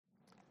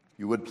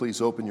You would please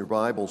open your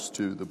Bibles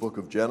to the book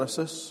of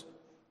Genesis.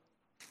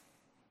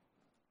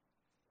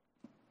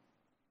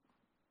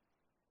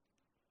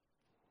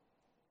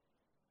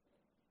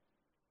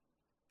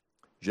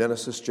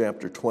 Genesis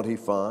chapter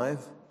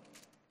 25.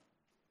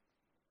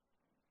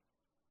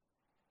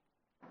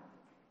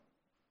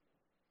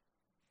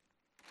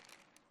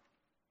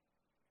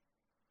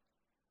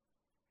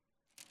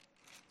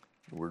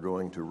 We're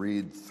going to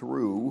read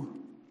through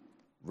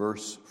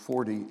verse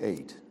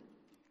 48.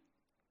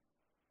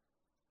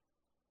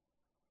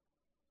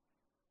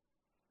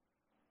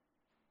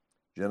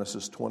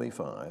 Genesis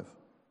 25.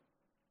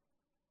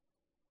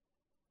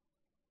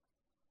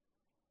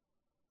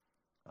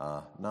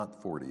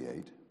 Not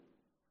 48.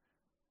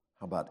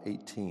 How about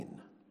 18?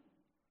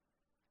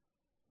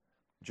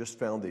 Just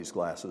found these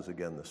glasses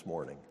again this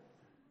morning,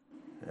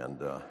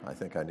 and I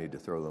think I need to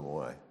throw them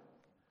away.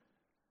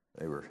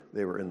 They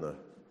were in the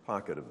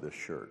pocket of this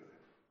shirt,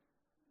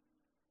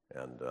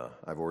 and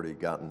I've already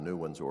gotten new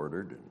ones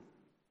ordered, and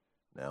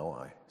now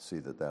I see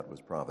that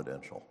was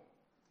providential.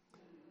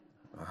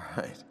 All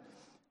right.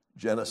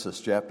 Genesis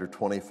chapter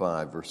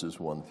 25, verses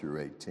 1 through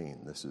 18.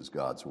 This is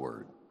God's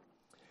word.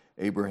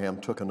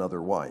 Abraham took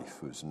another wife,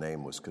 whose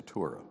name was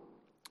Keturah.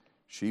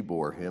 She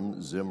bore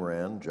him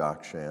Zimran,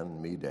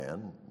 Jokshan,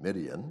 Medan,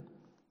 Midian,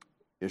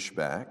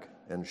 Ishbak,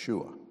 and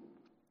Shua.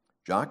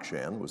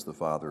 Jokshan was the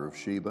father of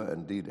Sheba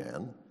and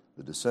Dedan.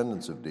 The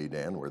descendants of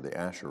Dedan were the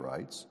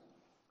Asherites,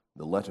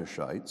 the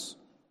Letushites,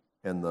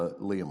 and the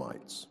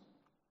Leamites.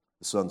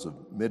 The sons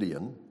of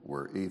Midian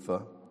were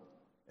Ephah,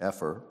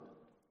 Epher,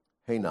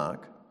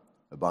 Hanok,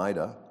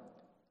 Abida,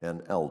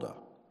 and Eldah.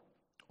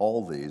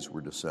 All these were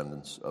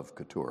descendants of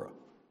Keturah.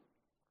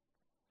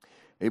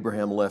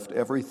 Abraham left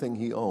everything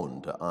he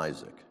owned to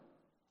Isaac,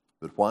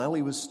 but while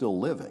he was still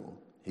living,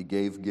 he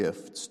gave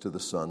gifts to the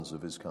sons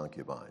of his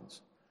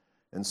concubines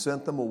and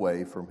sent them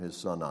away from his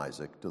son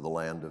Isaac to the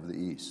land of the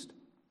east.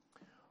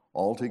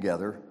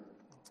 Altogether,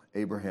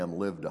 Abraham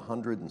lived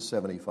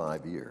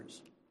 175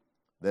 years.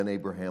 Then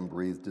Abraham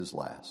breathed his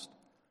last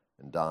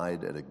and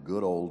died at a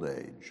good old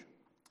age,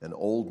 an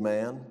old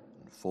man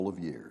and full of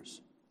years,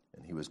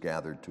 and he was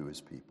gathered to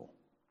his people.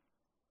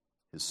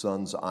 His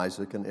sons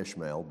Isaac and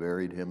Ishmael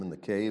buried him in the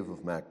cave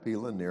of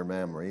Machpelah near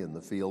Mamre in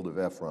the field of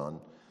Ephron,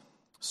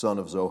 son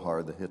of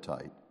Zohar the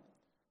Hittite,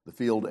 the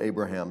field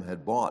Abraham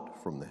had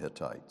bought from the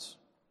Hittites.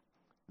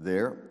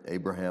 There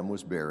Abraham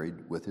was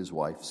buried with his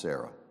wife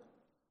Sarah.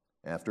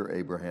 After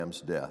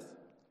Abraham's death,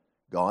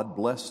 God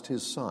blessed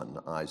his son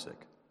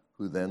Isaac,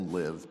 who then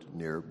lived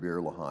near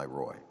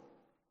Beer-lahai-roi.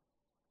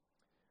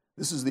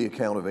 This is the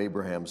account of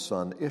Abraham's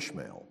son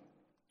Ishmael,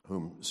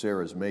 whom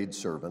Sarah's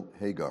maidservant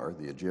Hagar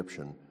the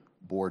Egyptian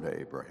bore to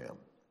Abraham.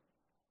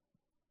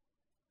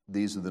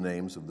 These are the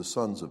names of the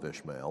sons of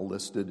Ishmael,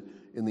 listed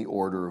in the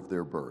order of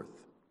their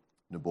birth: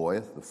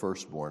 Nebaioth, the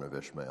firstborn of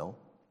Ishmael,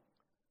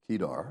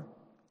 Kedar,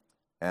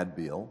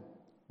 Adbeel,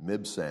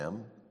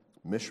 Mibsam,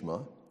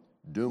 Mishma,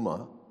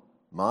 Duma,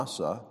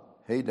 Massa,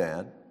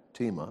 Hadad,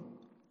 Tema,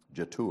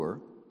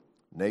 Jetur,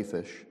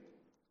 Naphish,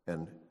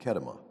 and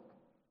Kedemah.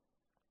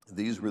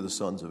 These were the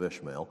sons of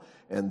Ishmael,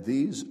 and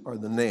these are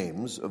the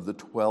names of the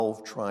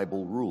 12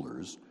 tribal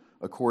rulers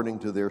according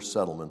to their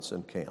settlements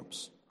and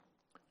camps.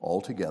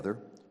 Altogether,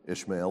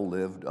 Ishmael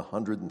lived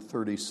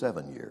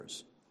 137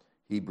 years.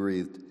 He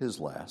breathed his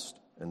last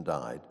and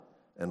died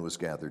and was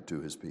gathered to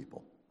his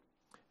people.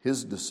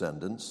 His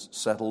descendants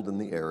settled in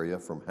the area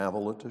from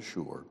Havilah to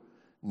Shur,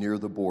 near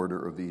the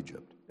border of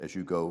Egypt, as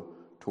you go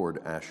toward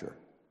Asher,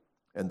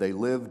 and they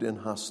lived in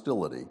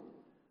hostility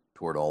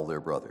toward all their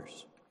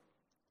brothers.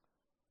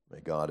 May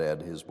God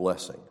add his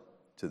blessing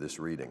to this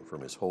reading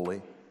from his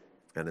holy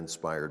and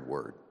inspired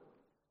word.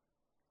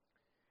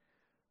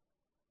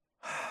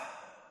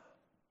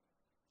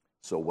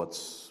 So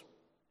what's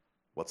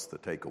the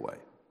takeaway?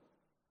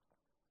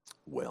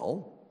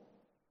 Well,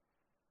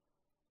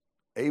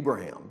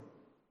 Abraham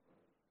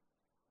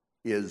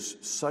is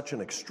such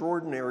an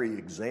extraordinary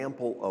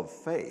example of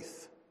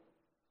faith,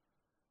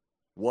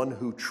 one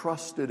who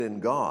trusted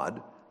in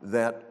God,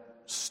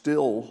 that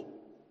still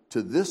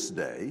to this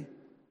day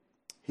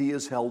he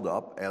is held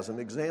up as an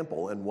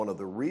example. And one of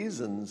the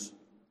reasons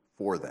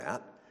for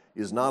that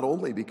is not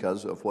only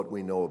because of what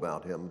we know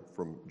about him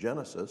from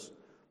Genesis,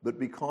 but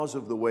because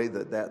of the way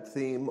that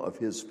theme of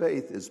his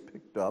faith is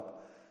picked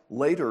up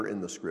later in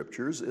the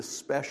scriptures,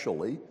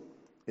 especially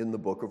in the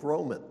book of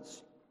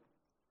Romans.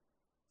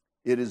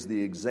 It is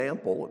the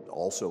example,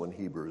 also in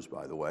Hebrews,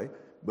 by the way,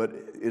 but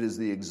it is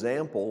the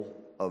example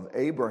of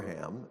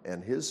Abraham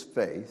and his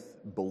faith,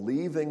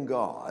 believing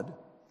God,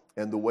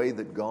 and the way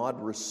that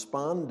God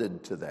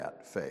responded to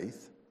that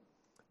faith,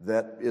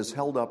 that is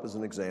held up as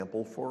an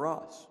example for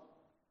us.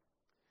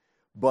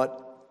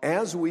 But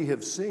as we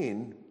have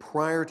seen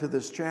prior to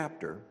this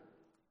chapter,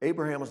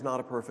 Abraham was not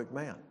a perfect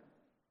man.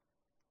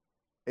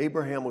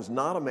 Abraham was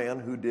not a man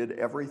who did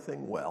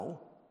everything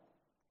well.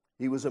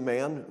 He was a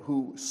man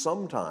who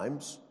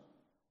sometimes,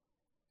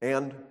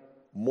 and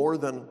more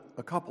than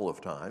a couple of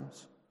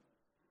times,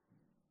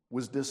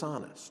 was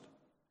dishonest.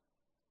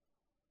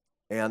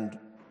 And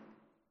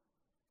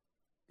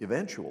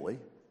eventually,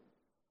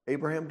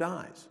 Abraham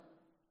dies.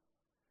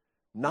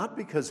 Not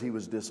because he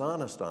was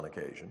dishonest on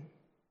occasion,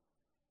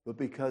 but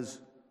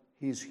because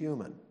he's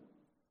human.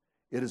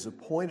 It is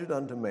appointed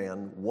unto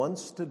man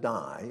once to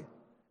die,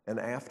 and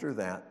after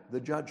that, the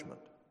judgment.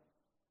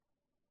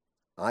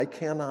 I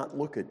cannot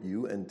look at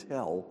you and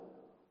tell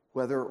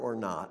whether or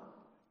not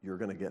you're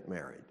going to get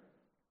married.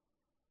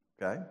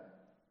 Okay?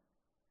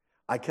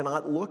 I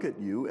cannot look at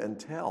you and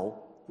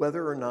tell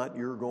whether or not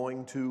you're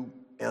going to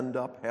end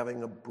up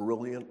having a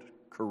brilliant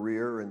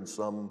career in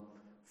some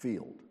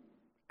field.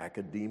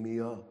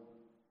 Academia,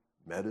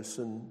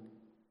 medicine,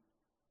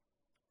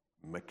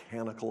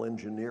 mechanical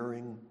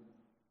engineering.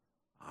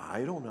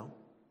 I don't know.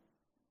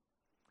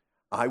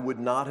 I would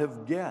not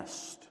have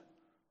guessed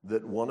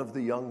that one of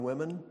the young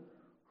women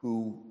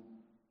who,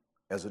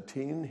 as a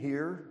teen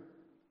here,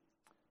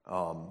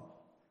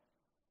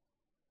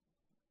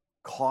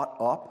 caught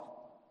up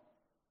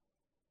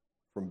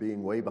from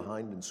being way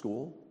behind in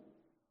school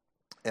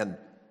and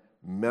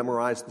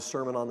memorized the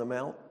Sermon on the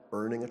Mount,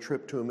 earning a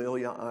trip to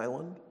Amelia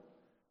Island,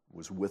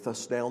 was with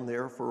us down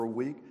there for a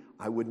week.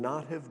 I would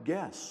not have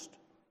guessed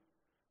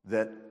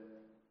that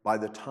by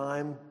the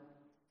time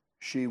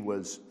she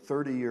was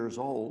 30 years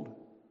old,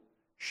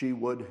 she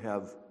would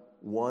have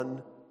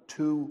won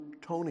 2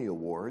 Tony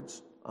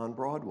Awards on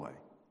Broadway.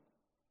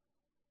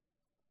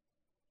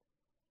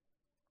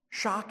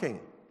 Shocking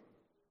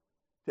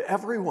to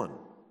everyone,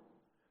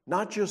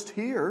 not just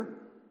here,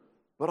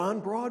 but on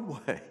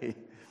Broadway.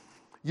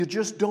 You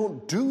just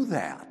don't do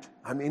that.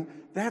 I mean,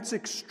 that's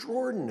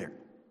extraordinary.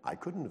 I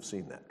couldn't have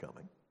seen that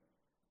coming.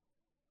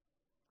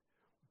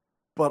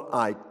 But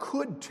I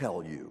could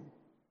tell you,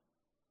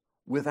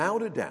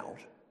 without a doubt,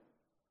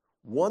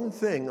 one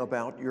thing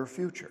about your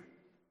future.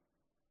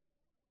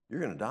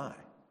 You're going to die.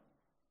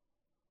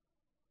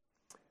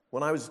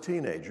 When I was a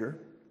teenager,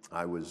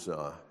 I was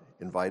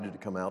invited to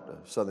come out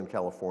to Southern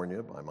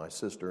California by my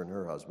sister and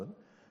her husband.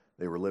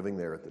 They were living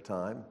there at the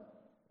time.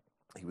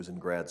 He was in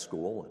grad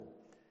school,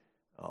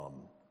 and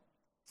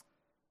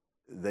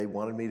they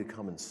wanted me to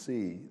come and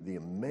see the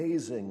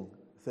amazing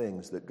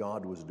things that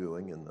God was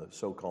doing in the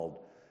so-called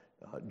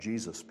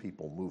Jesus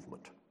People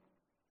movement.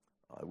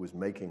 I was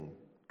making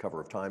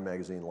cover of Time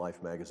magazine,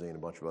 Life magazine, a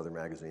bunch of other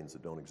magazines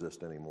that don't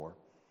exist anymore.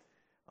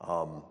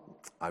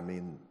 I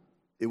mean,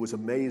 it was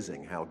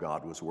amazing how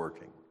God was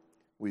working.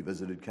 We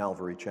visited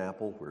Calvary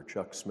Chapel, where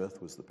Chuck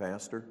Smith was the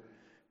pastor,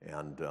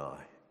 and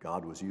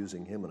God was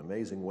using him in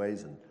amazing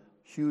ways, and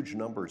huge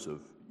numbers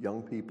of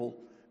young people,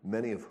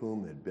 many of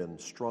whom had been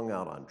strung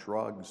out on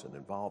drugs and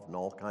involved in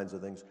all kinds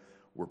of things,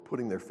 were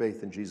putting their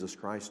faith in Jesus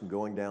Christ and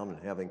going down and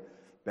having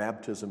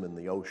baptism in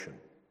the ocean.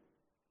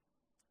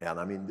 And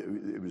I mean,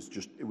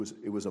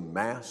 it was a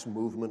mass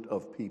movement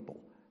of people,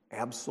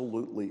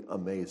 absolutely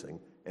amazing,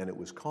 and it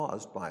was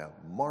caused by a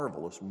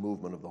marvelous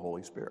movement of the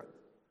Holy Spirit.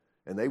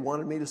 And they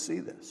wanted me to see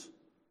this,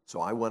 so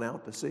I went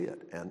out to see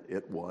it, and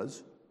it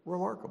was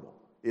remarkable.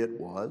 It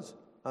was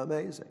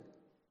amazing.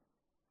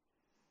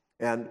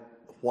 And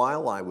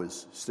while I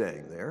was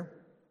staying there,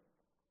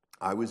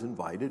 I was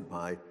invited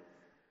by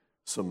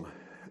some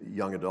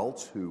young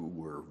adults who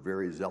were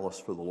very zealous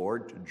for the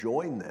Lord to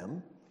join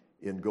them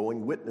in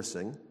going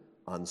witnessing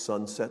on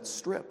Sunset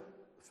Strip,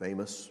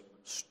 famous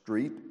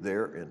street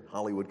there in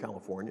Hollywood,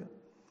 California,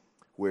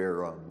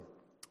 where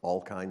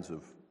all kinds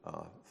of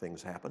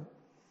things happen.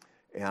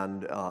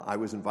 And I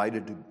was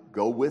invited to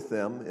go with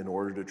them in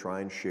order to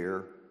try and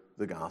share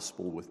the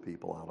gospel with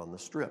people out on the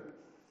Strip.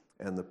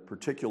 And the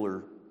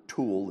particular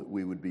tool that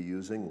we would be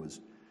using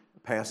was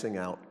passing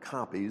out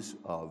copies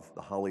of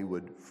the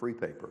Hollywood Free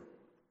Paper.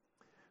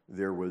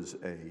 There was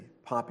a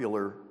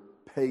popular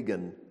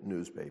pagan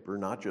newspaper,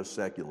 not just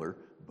secular,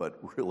 but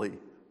really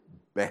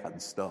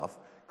bad stuff,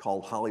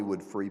 called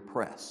Hollywood Free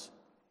Press.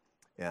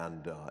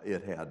 And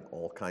it had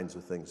all kinds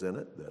of things in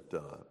it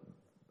that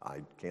I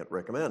can't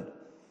recommend.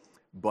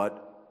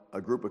 But a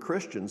group of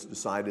Christians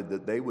decided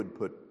that they would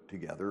put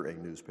together a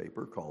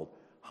newspaper called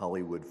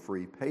Hollywood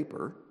Free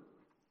Paper.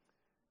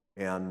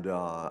 And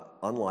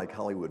unlike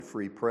Hollywood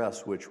Free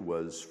Press, which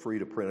was free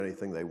to print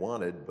anything they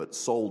wanted but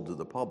sold to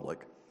the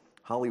public,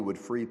 Hollywood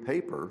Free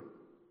Paper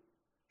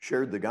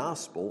shared the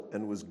gospel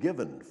and was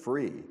given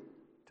free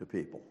to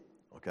people,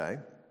 okay?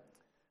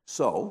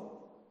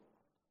 So,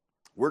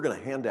 we're going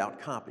to hand out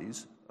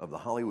copies of the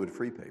Hollywood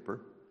Free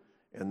Paper,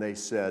 and they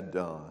said,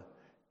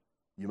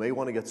 you may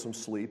want to get some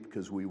sleep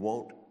because we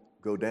won't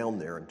go down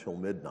there until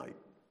midnight,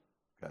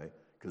 okay?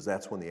 Because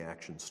that's when the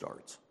action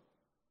starts.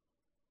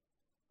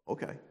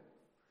 Okay.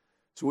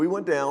 So we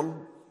went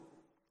down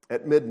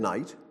at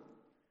midnight,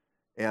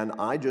 and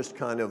I just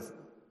kind of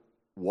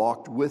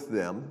walked with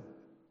them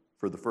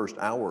for the first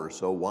hour or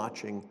so,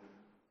 watching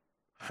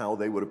how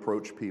they would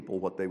approach people,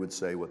 what they would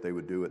say, what they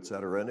would do,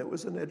 etc. And it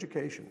was an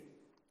education,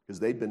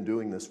 because they'd been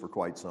doing this for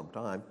quite some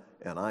time,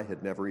 and I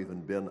had never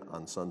even been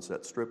on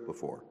Sunset Strip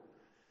before.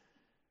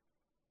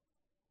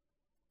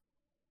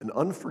 An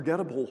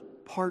unforgettable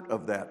part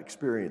of that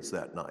experience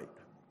that night,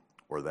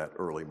 or that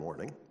early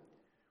morning,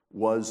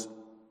 was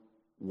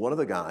one of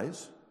the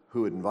guys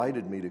who had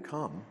invited me to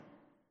come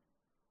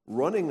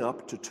running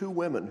up to two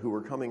women who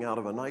were coming out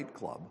of a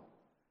nightclub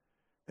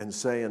and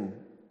saying,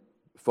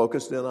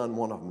 focused in on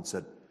one of them and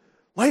said,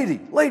 lady,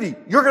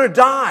 you're going to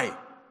die.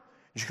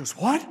 And she goes,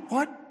 what?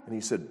 And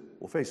he said,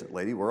 well, face it,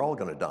 lady, we're all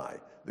going to die.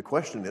 The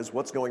question is,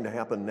 what's going to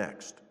happen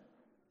next?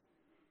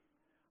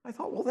 I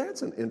thought, well,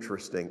 that's an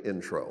interesting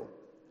intro.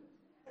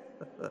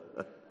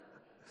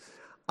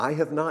 I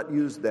have not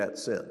used that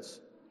since,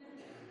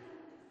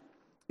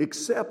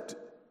 except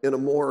in a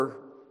more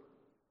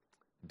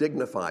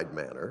dignified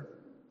manner,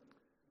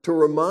 to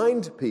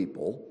remind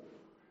people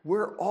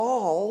we're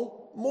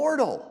all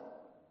mortal.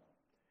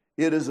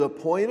 It is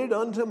appointed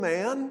unto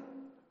man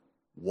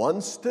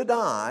once to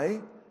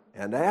die,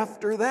 and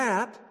after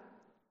that,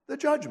 the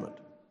judgment.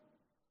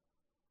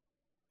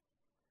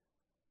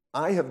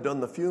 I have done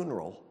the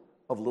funeral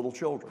of little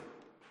children.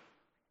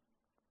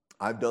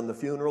 I've done the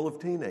funeral of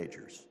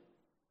teenagers.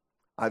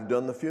 I've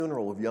done the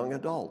funeral of young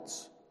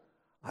adults.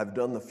 I've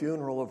done the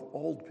funeral of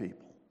old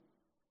people.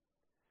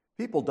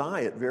 People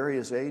die at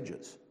various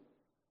ages,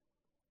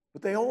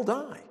 but they all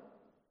die.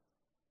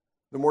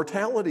 The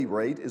mortality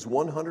rate is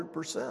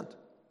 100%.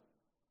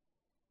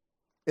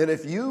 And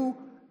if you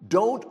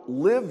don't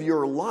live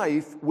your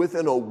life with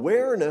an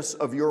awareness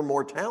of your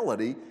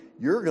mortality,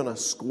 you're going to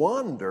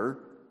squander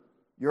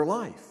your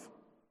life.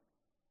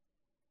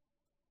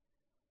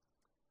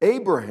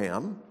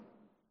 Abraham,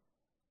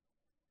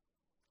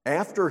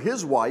 after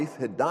his wife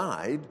had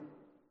died,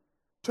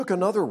 took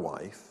another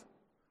wife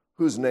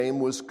whose name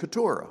was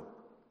Keturah,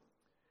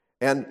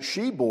 and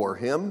she bore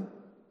him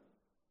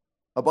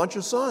a bunch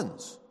of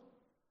sons.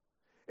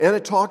 And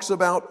it talks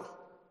about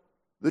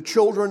the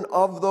children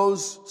of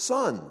those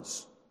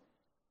sons.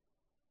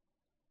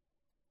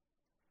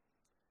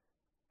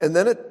 And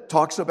then it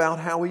talks about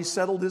how he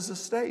settled his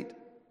estate.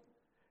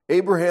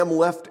 Abraham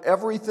left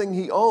everything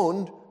he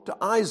owned to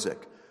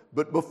Isaac.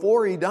 But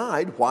before he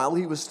died, while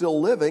he was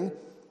still living,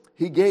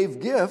 he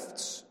gave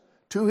gifts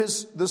to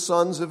the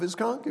sons of his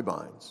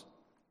concubines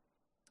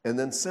and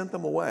then sent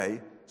them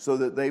away so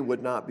that they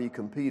would not be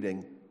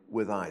competing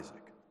with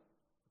Isaac.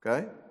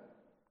 Okay?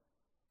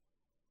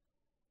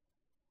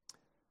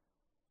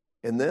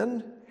 And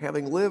then,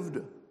 having lived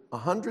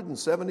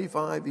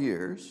 175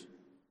 years,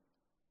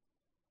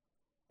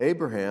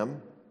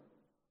 Abraham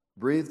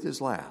breathed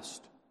his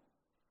last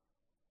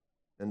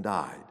and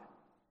died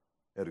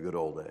at a good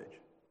old age.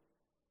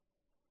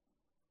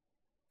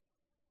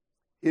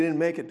 He didn't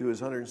make it to his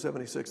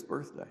 176th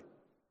birthday.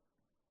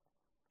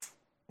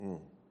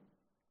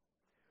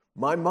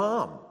 My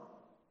mom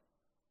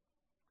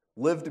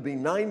lived to be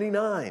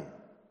 99.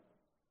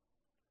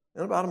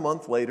 And about a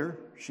month later,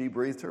 she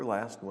breathed her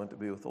last and went to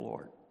be with the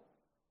Lord.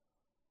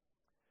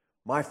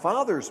 My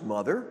father's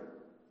mother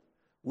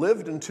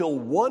lived until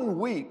 1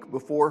 week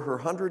before her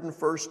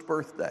 101st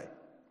birthday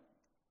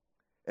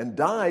and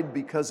died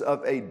because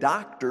of a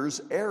doctor's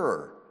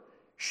error.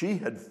 She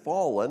had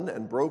fallen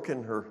and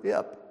broken her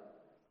hip.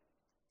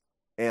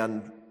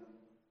 And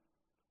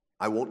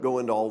I won't go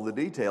into all the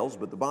details,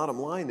 but the bottom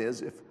line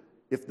is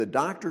if the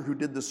doctor who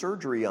did the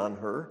surgery on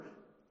her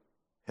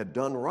had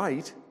done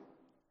right,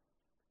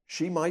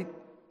 she might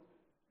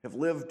have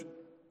lived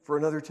for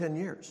another 10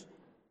 years.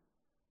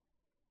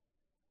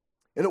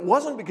 And it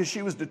wasn't because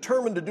she was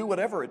determined to do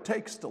whatever it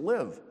takes to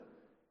live.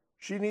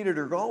 She needed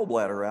her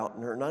gallbladder out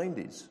in her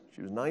 90s.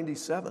 She was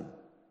 97.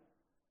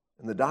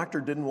 And the doctor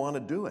didn't want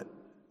to do it.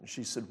 And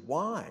she said,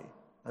 why?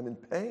 I'm in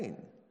pain.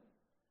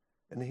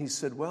 And he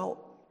said,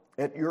 well,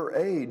 at your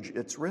age,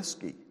 it's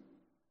risky.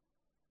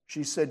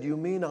 She said, you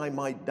mean I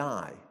might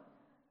die?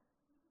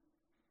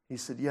 He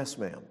said, yes,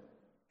 ma'am.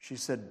 She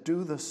said,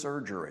 do the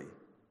surgery.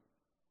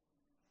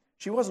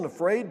 She wasn't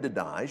afraid to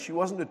die. She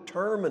wasn't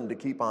determined to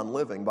keep on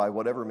living by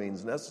whatever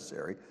means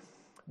necessary.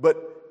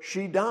 But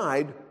she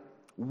died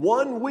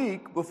 1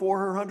 week before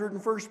her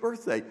 101st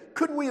birthday.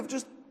 Couldn't we have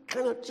just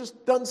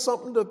done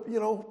something to,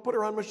 put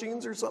her on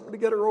machines or something to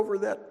get her over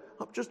that?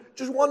 Just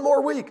 1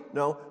 more week.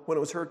 No, when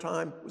it was her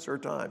time, it was her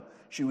time.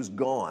 She was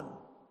gone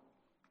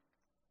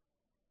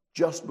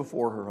just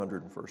before her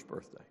 101st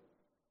birthday.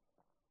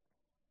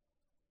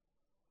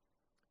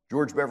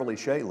 George Beverly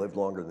Shea lived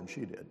longer than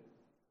she did.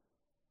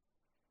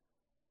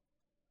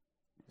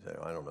 You say,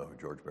 I don't know who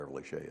George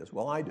Beverly Shea is.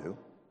 Well, I do.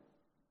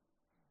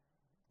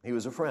 He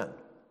was a friend.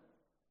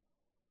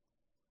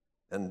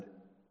 And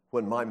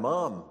when my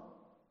mom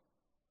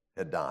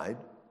had died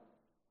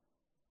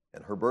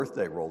and her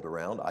birthday rolled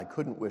around, I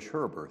couldn't wish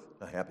her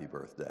a happy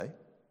birthday.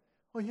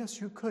 Oh,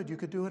 yes, you could. You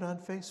could do it on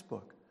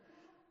Facebook.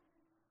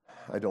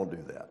 I don't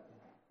do that.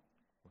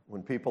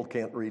 When people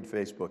can't read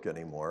Facebook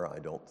anymore, I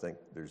don't think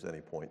there's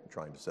any point in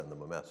trying to send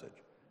them a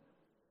message.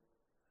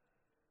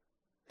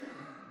 The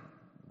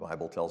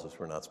Bible tells us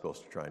we're not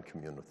supposed to try and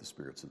commune with the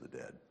spirits of the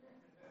dead.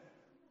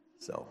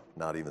 So,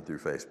 not even through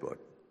Facebook.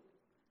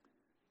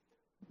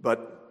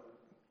 But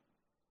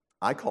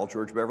I called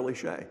George Beverly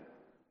Shea.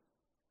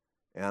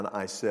 And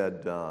I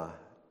said,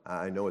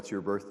 I know it's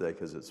your birthday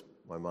because it's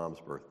my mom's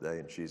birthday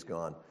and she's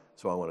gone,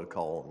 so I wanted to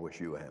call and wish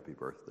you a happy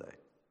birthday.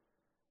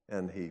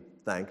 And he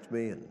thanked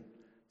me and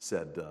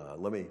said,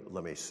 let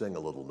me sing a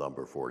little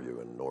number for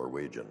you in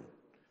Norwegian,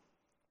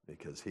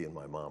 because he and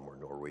my mom were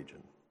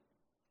Norwegian.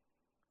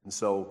 And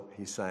so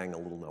he sang a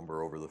little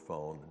number over the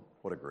phone.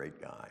 What a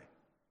great guy.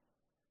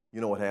 You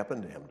know what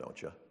happened to him,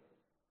 don't you?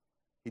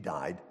 He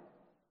died.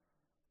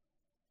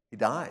 He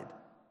died.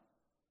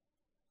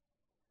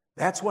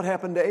 That's what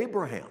happened to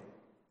Abraham.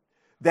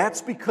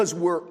 That's because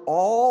we're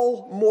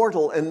all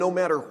mortal, and no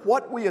matter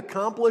what we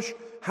accomplish,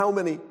 how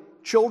many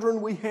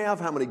children we have,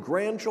 how many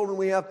grandchildren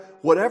we have,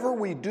 whatever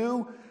we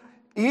do,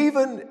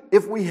 even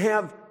if we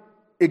have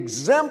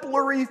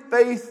exemplary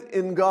faith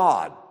in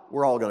God,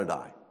 we're all going to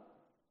die.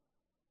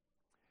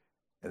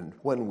 And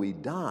when we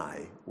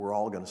die, we're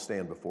all going to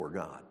stand before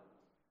God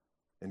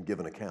and give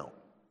an account.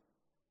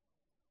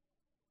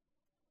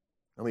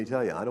 Let me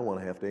tell you, I don't want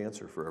to have to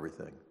answer for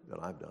everything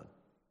that I've done.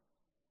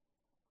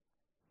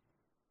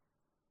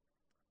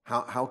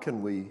 How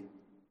can we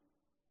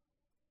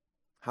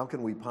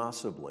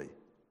possibly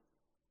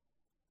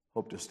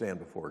hope to stand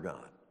before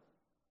God?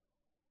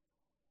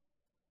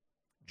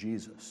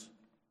 Jesus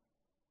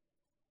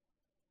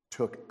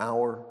took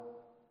our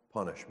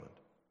punishment,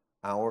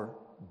 our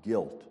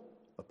guilt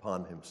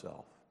upon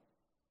himself.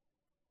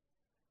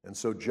 And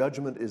so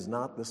judgment is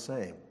not the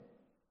same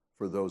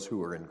for those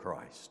who are in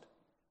Christ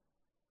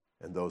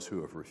and those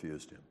who have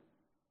refused him.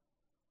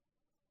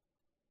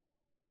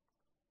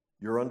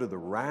 You're under the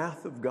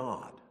wrath of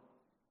God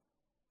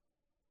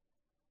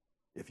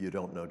if you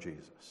don't know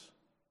Jesus.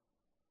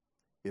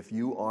 If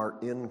you are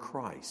in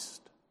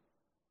Christ,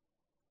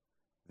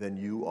 then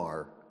you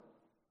are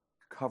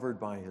covered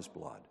by his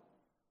blood.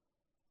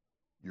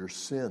 Your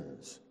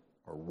sins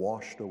are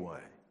washed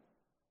away,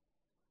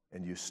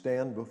 and you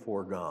stand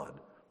before God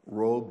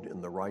robed in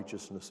the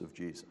righteousness of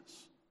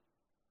Jesus.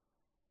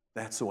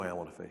 That's the way I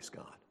want to face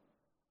God.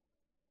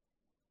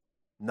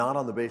 Not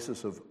on the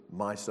basis of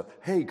my stuff.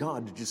 Hey,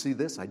 God, did you see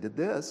this? I did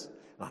this.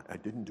 I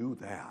didn't do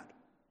that.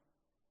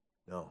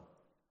 No.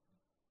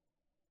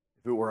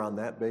 If it were on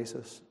that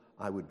basis,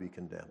 I would be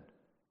condemned.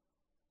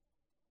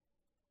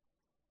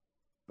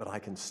 But I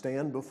can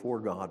stand before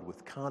God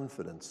with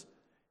confidence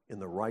in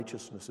the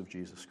righteousness of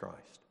Jesus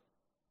Christ.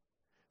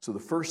 So the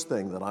first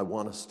thing that I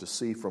want us to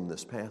see from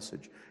this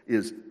passage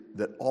is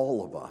that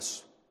all of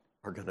us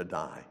are going to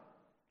die,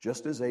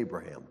 just as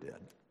Abraham did.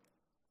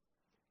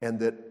 And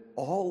that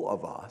all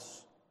of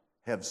us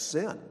have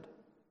sinned,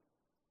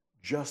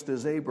 just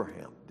as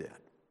Abraham did.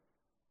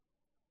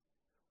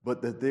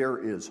 But that there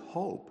is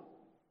hope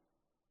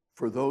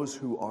for those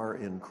who are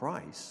in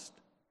Christ,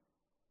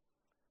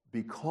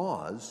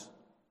 because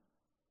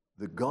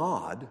the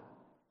God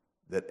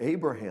that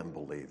Abraham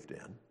believed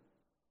in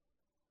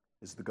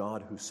is the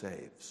God who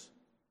saves.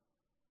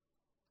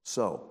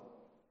 So,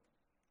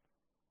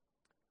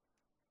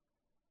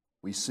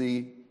 we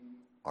see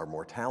our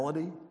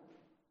mortality.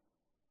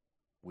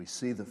 We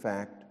see the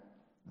fact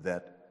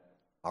that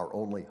our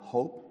only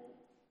hope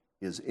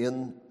is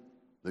in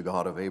the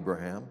God of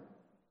Abraham,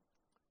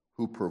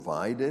 who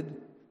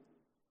provided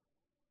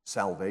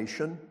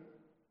salvation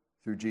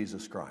through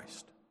Jesus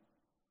Christ.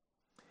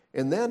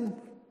 And then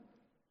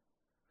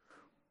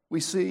we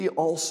see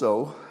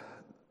also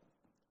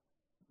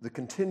the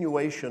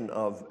continuation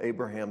of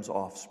Abraham's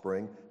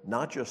offspring,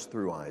 not just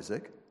through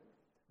Isaac.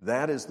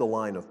 That is the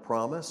line of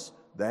promise.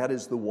 That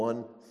is the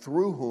one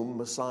through whom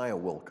Messiah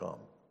will come.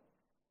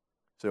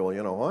 Say, well,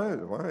 you know,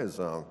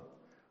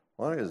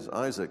 why is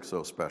Isaac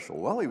so special?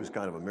 Well, he was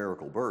kind of a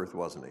miracle birth,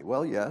 wasn't he?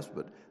 Well, yes,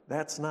 but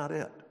that's not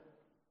it.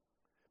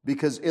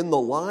 Because in the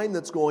line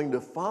that's going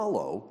to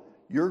follow,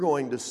 you're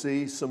going to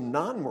see some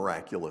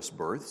non-miraculous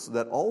births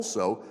that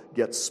also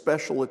get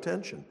special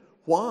attention.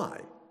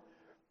 Why?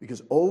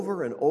 Because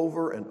over and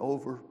over and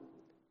over,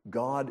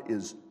 God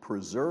is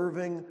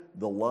preserving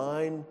the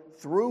line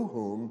through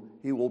whom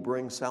he will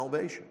bring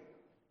salvation.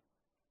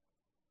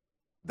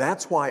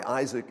 That's why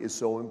Isaac is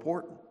so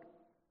important.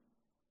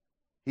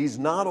 He's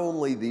not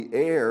only the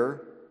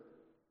heir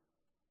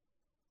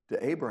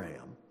to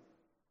Abraham,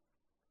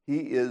 he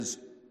is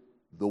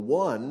the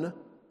one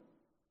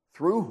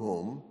through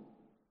whom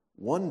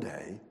one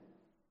day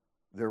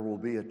there will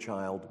be a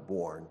child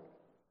born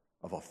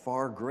of a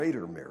far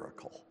greater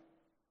miracle.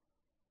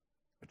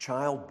 A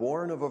child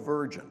born of a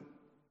virgin,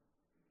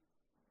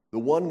 the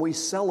one we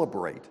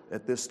celebrate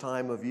at this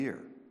time of year,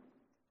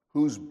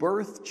 whose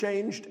birth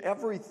changed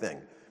everything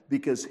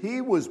because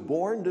he was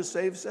born to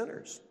save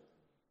sinners.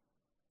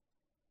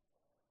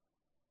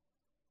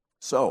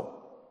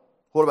 So,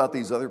 what about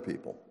these other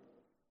people?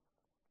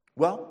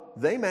 Well,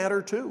 they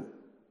matter too.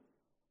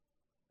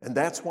 And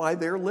that's why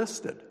they're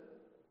listed.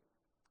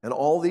 And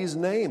all these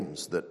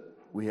names that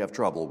we have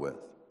trouble with.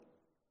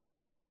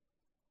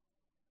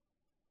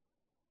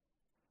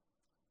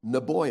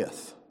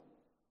 Nebaioth,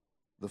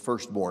 the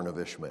firstborn of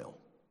Ishmael.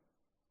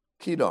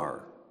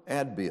 Kedar,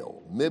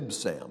 Adbeel,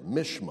 Mibsam,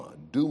 Mishma,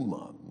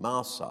 Duma,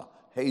 Massa,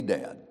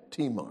 Hadad,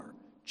 Tamar,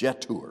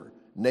 Jetur,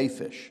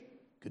 Naphish,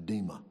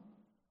 Kedema.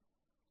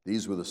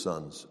 These were the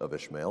sons of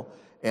Ishmael.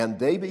 And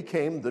they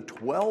became the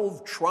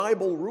 12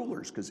 tribal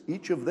rulers, because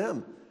each of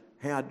them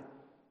had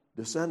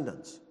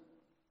descendants.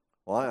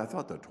 Well, I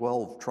thought the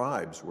 12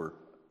 tribes were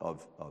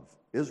of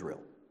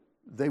Israel.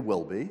 They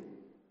will be,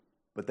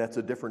 but that's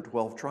a different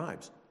 12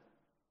 tribes.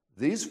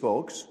 These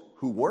folks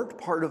who weren't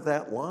part of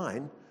that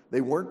line,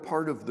 they weren't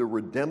part of the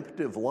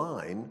redemptive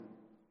line,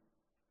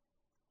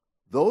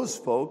 those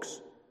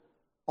folks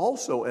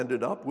also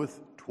ended up with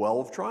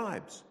 12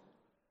 tribes.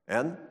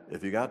 And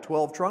if you got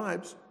 12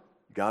 tribes,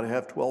 you got to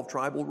have 12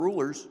 tribal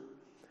rulers.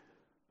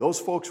 Those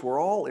folks were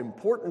all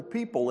important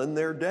people in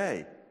their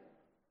day.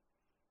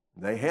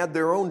 They had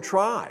their own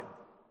tribe.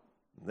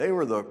 They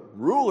were the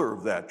ruler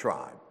of that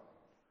tribe.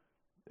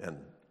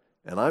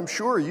 And I'm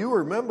sure you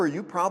remember,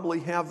 you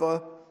probably have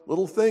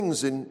little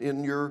things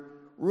in your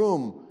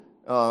room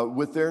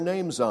with their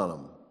names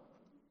on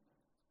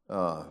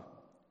them.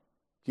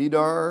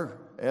 Kedar,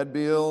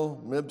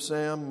 Adbeel,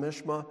 Mibsam,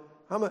 Mishma.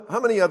 How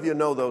many of you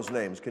know those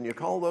names? Can you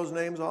call those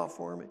names off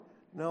for me?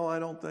 No, I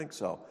don't think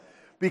so.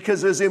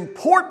 Because as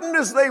important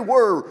as they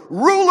were,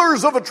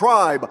 rulers of a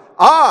tribe,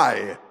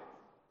 I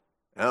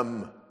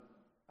am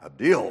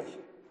Abdil.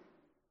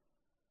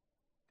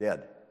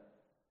 Dead.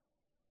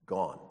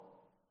 Gone.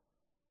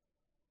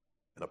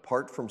 And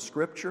apart from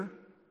Scripture,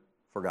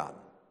 forgotten.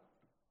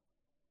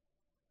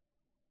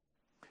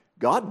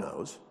 God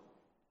knows.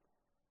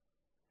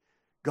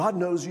 God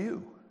knows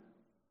you.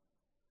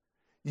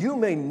 You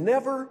may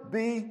never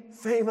be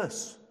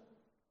famous.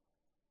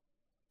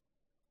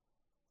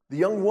 The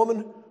young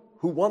woman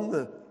who won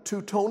the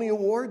 2 Tony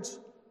Awards,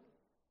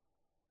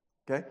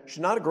 okay, she's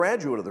not a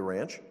graduate of the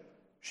ranch.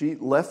 She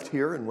left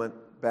here and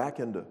went back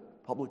into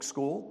public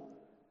school.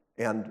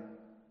 And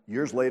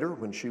years later,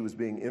 when she was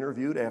being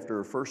interviewed after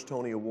her first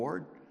Tony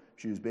Award,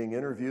 she was being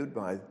interviewed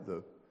by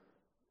the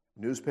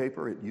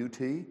newspaper at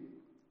UT,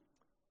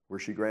 where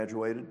she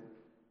graduated.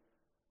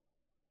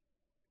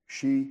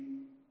 She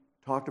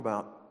talked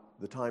about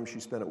the time she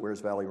spent at Wears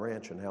Valley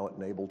Ranch and how it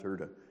enabled her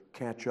to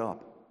catch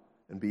up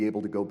and be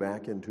able to go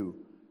back into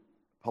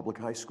public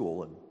high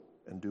school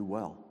and do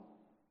well.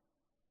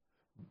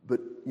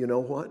 But you know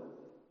what?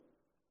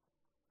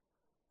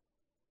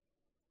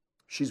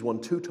 She's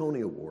won 2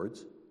 Tony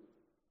Awards,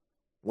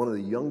 one of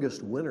the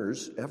youngest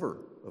winners ever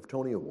of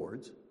Tony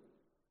Awards.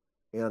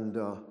 And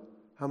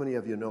how many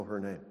of you know her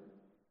name?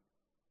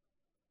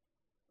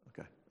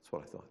 Okay, that's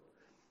what I thought.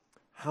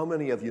 How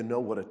many of you know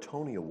what a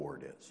Tony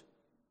Award is?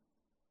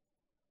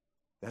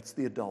 That's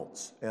the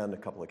adults and a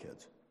couple of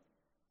kids.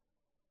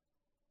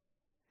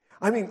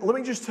 I mean, let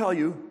me just tell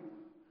you,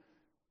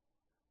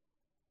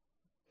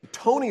 the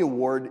Tony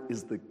Award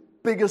is the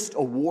biggest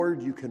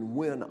award you can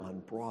win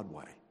on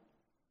Broadway.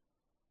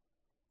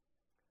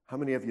 How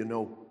many of you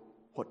know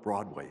what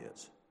Broadway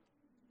is?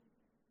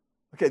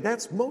 Okay,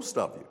 that's most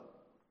of you.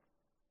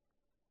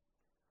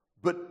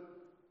 But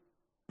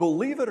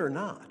believe it or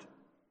not,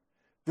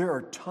 there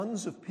are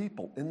tons of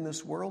people in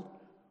this world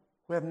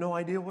who have no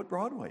idea what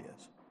Broadway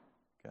is.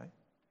 Okay?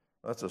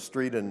 That's a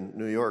street in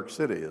New York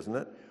City, isn't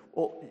it?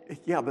 Well,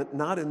 yeah, but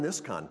not in this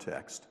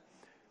context.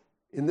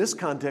 In this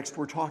context,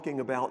 we're talking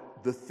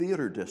about the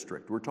theater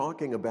district. We're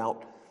talking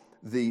about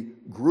the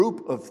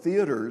group of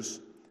theaters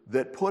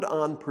that put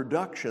on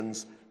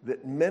productions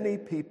that many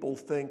people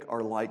think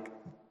are like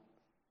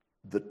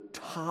the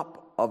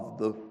top of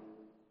the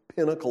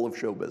pinnacle of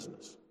show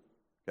business.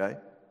 Okay?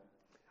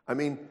 I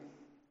mean,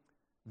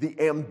 the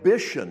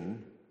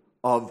ambition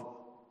of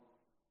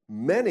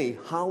many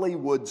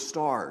Hollywood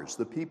stars,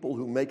 the people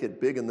who make it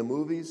big in the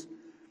movies,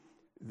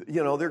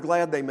 you know, they're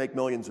glad they make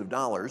millions of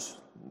dollars.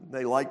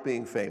 They like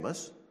being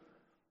famous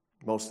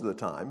most of the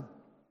time.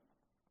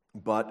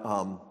 But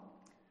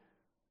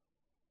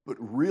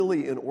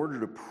really, in order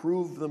to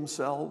prove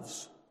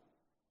themselves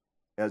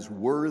as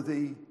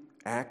worthy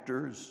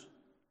actors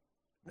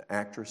and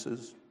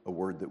actresses, a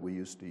word that we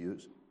used to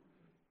use,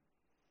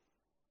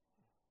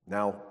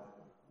 now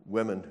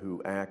women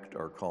who act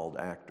are called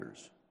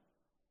actors.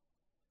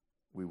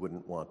 We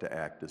wouldn't want to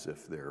act as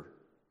if their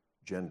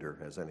gender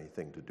has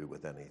anything to do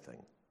with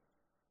anything.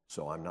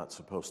 So I'm not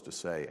supposed to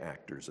say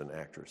actors and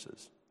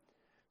actresses.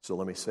 So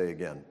let me say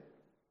again,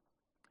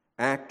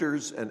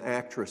 actors and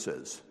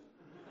actresses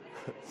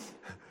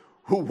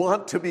who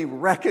want to be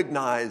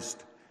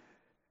recognized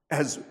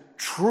as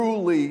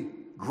truly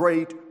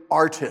great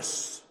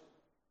artists,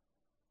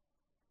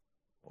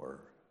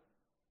 or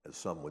as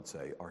some would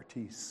say,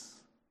 artistes.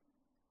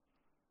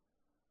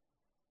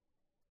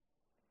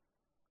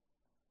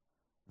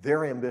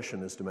 Their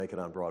ambition is to make it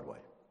on Broadway.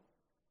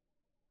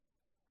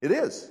 It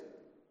is.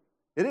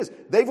 It is.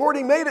 They've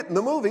already made it in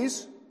the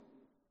movies.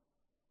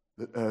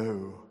 That,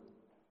 oh,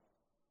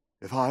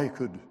 if I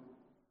could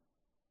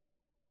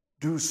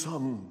do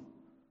something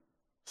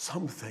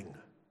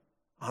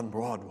on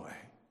Broadway,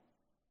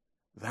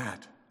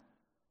 that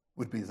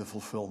would be the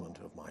fulfillment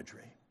of my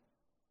dream.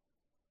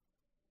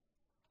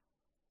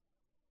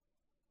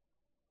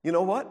 You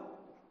know what?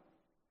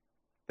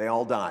 They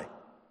all die.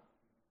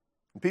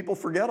 And people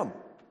forget them.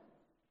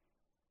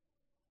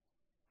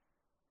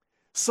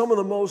 Some of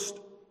the most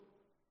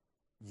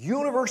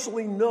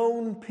universally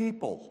known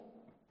people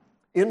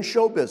in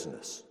show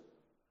business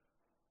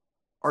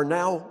are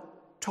now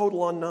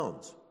total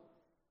unknowns.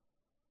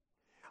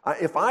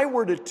 If I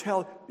were to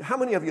tell, how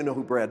many of you know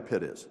who Brad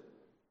Pitt is?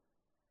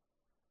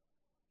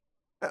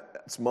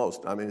 It's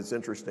most. I mean, it's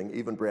interesting.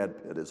 Even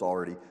Brad Pitt is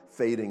already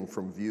fading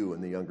from view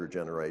in the younger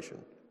generation.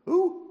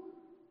 Who?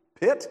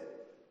 Pitt?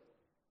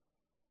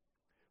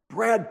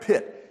 Brad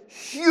Pitt,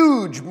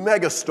 huge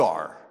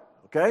megastar,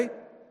 okay?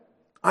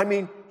 I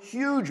mean,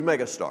 huge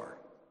megastar.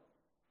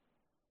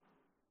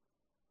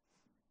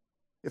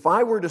 If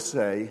I were to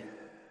say,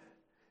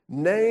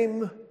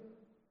 name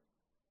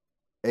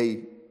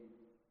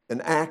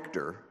an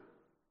actor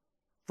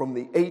from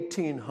the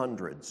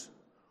 1800s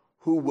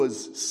who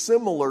was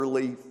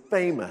similarly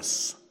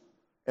famous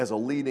as a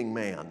leading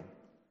man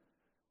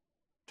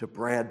to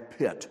Brad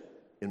Pitt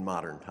in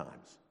modern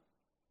times.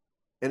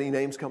 Any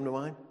names come to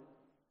mind?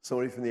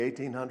 Somebody from the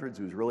 1800s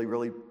who's really,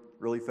 really,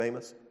 really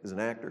famous as an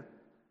actor?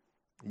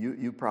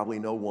 You probably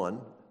know one.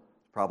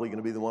 It's probably going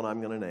to be the one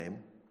I'm going to name.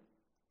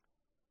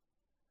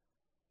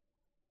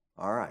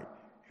 All right,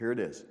 here it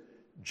is.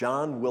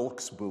 John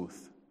Wilkes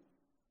Booth.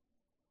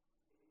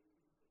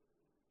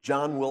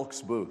 John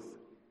Wilkes Booth.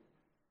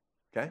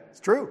 Okay, it's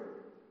true.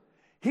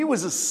 He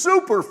was a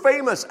super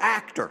famous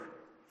actor.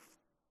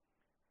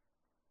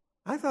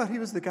 I thought he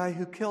was the guy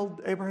who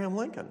killed Abraham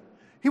Lincoln.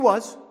 He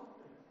was.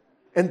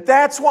 And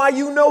that's why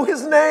you know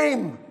his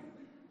name.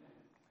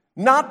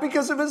 Not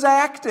because of his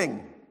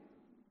acting.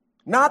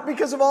 Not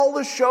because of all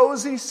the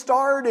shows he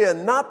starred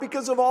in. Not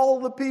because of all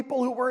the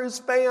people who were his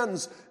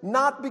fans.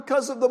 Not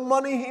because of the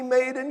money he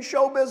made in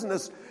show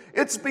business.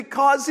 It's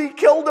because he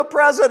killed a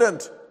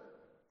president.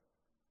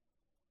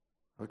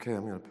 Okay,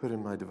 I'm going to put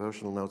in my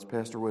devotional notes.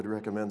 Pastor Wood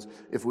recommends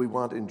if we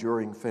want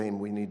enduring fame,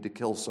 we need to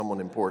kill someone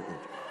important.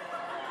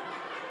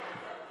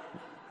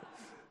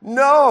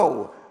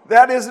 No,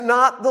 that is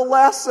not the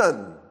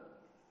lesson.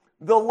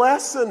 The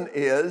lesson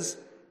is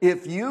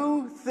if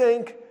you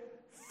think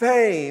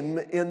fame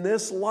in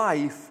this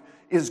life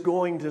is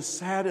going to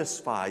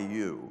satisfy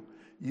you,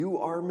 you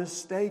are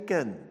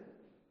mistaken.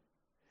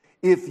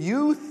 If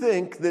you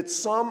think that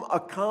some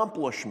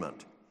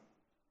accomplishment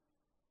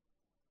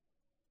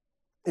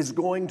is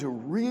going to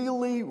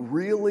really,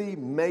 really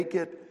make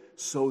it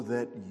so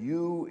that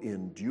you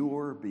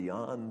endure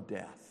beyond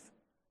death,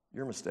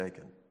 you're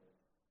mistaken.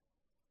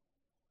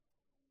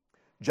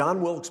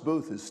 John Wilkes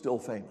Booth is still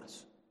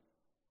famous.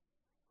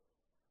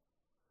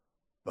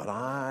 But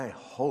I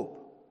hope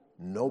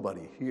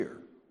nobody here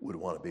would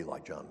want to be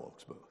like John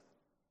Wilkes Booth.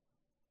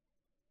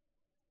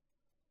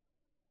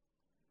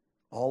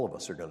 All of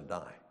us are going to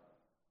die.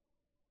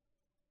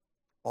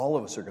 All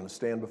of us are going to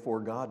stand before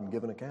God and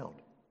give an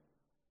account.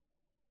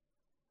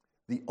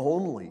 The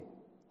only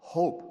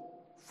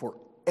hope for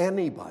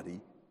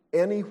anybody,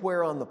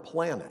 anywhere on the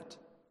planet,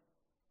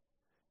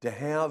 to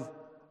have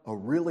a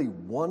really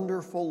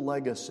wonderful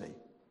legacy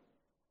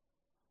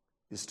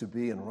is to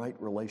be in right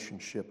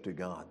relationship to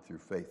God through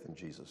faith in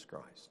Jesus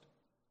Christ.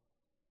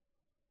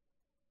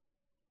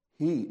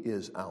 He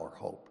is our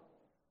hope.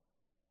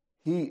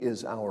 He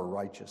is our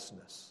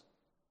righteousness.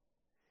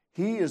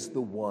 He is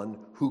the one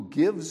who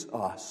gives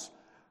us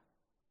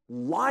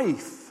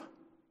life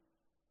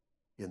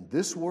in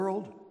this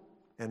world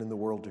and in the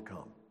world to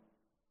come.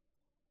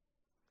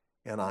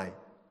 And I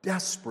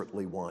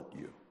desperately want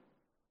you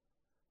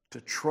to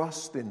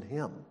trust in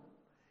Him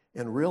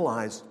and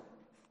realize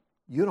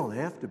you don't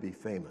have to be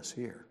famous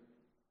here.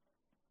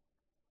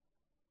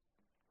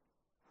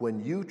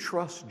 When you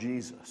trust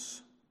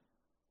Jesus,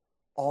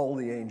 all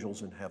the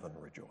angels in heaven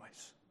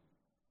rejoice.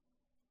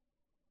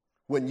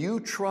 When you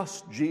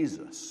trust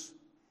Jesus,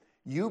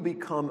 you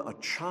become a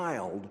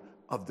child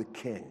of the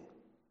King.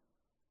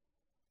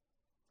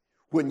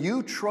 When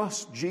you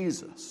trust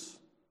Jesus,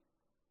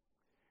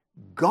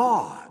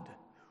 God,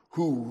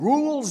 who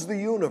rules the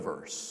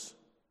universe,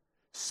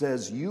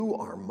 says, "You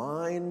are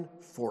mine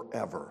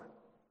forever.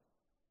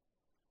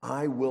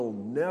 I will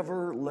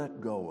never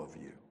let go of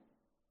you.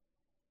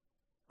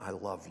 I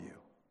love you.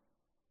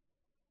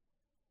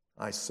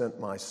 I sent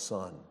my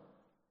Son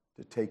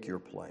to take your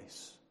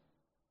place."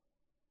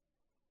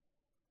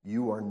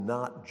 You are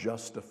not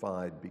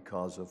justified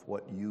because of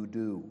what you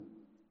do.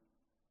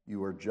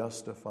 You are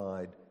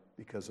justified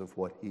because of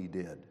what He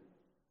did.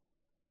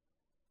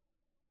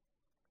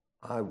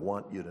 I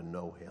want you to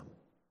know Him.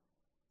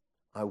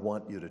 I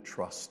want you to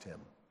trust Him.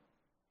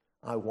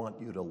 I want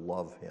you to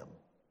love Him.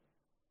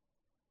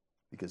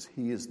 Because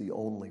He is the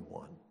only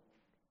one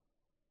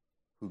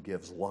who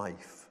gives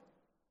life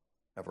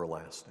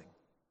everlasting.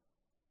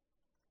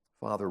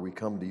 Father, we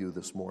come to you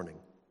this morning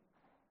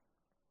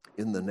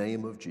in the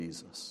name of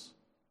Jesus,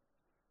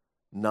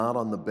 not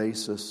on the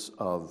basis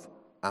of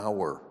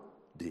our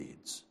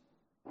deeds,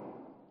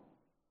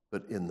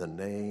 but in the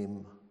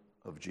name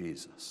of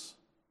Jesus.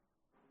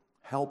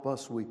 Help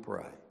us, we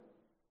pray,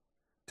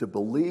 to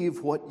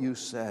believe what you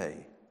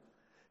say,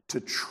 to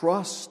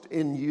trust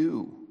in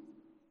you,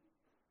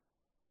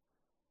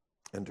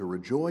 and to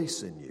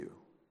rejoice in you,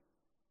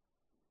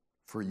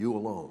 for you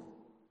alone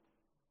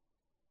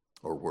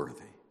are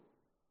worthy.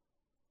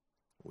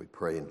 We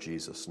pray in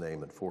Jesus'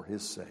 name and for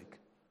His sake.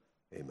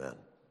 Amen.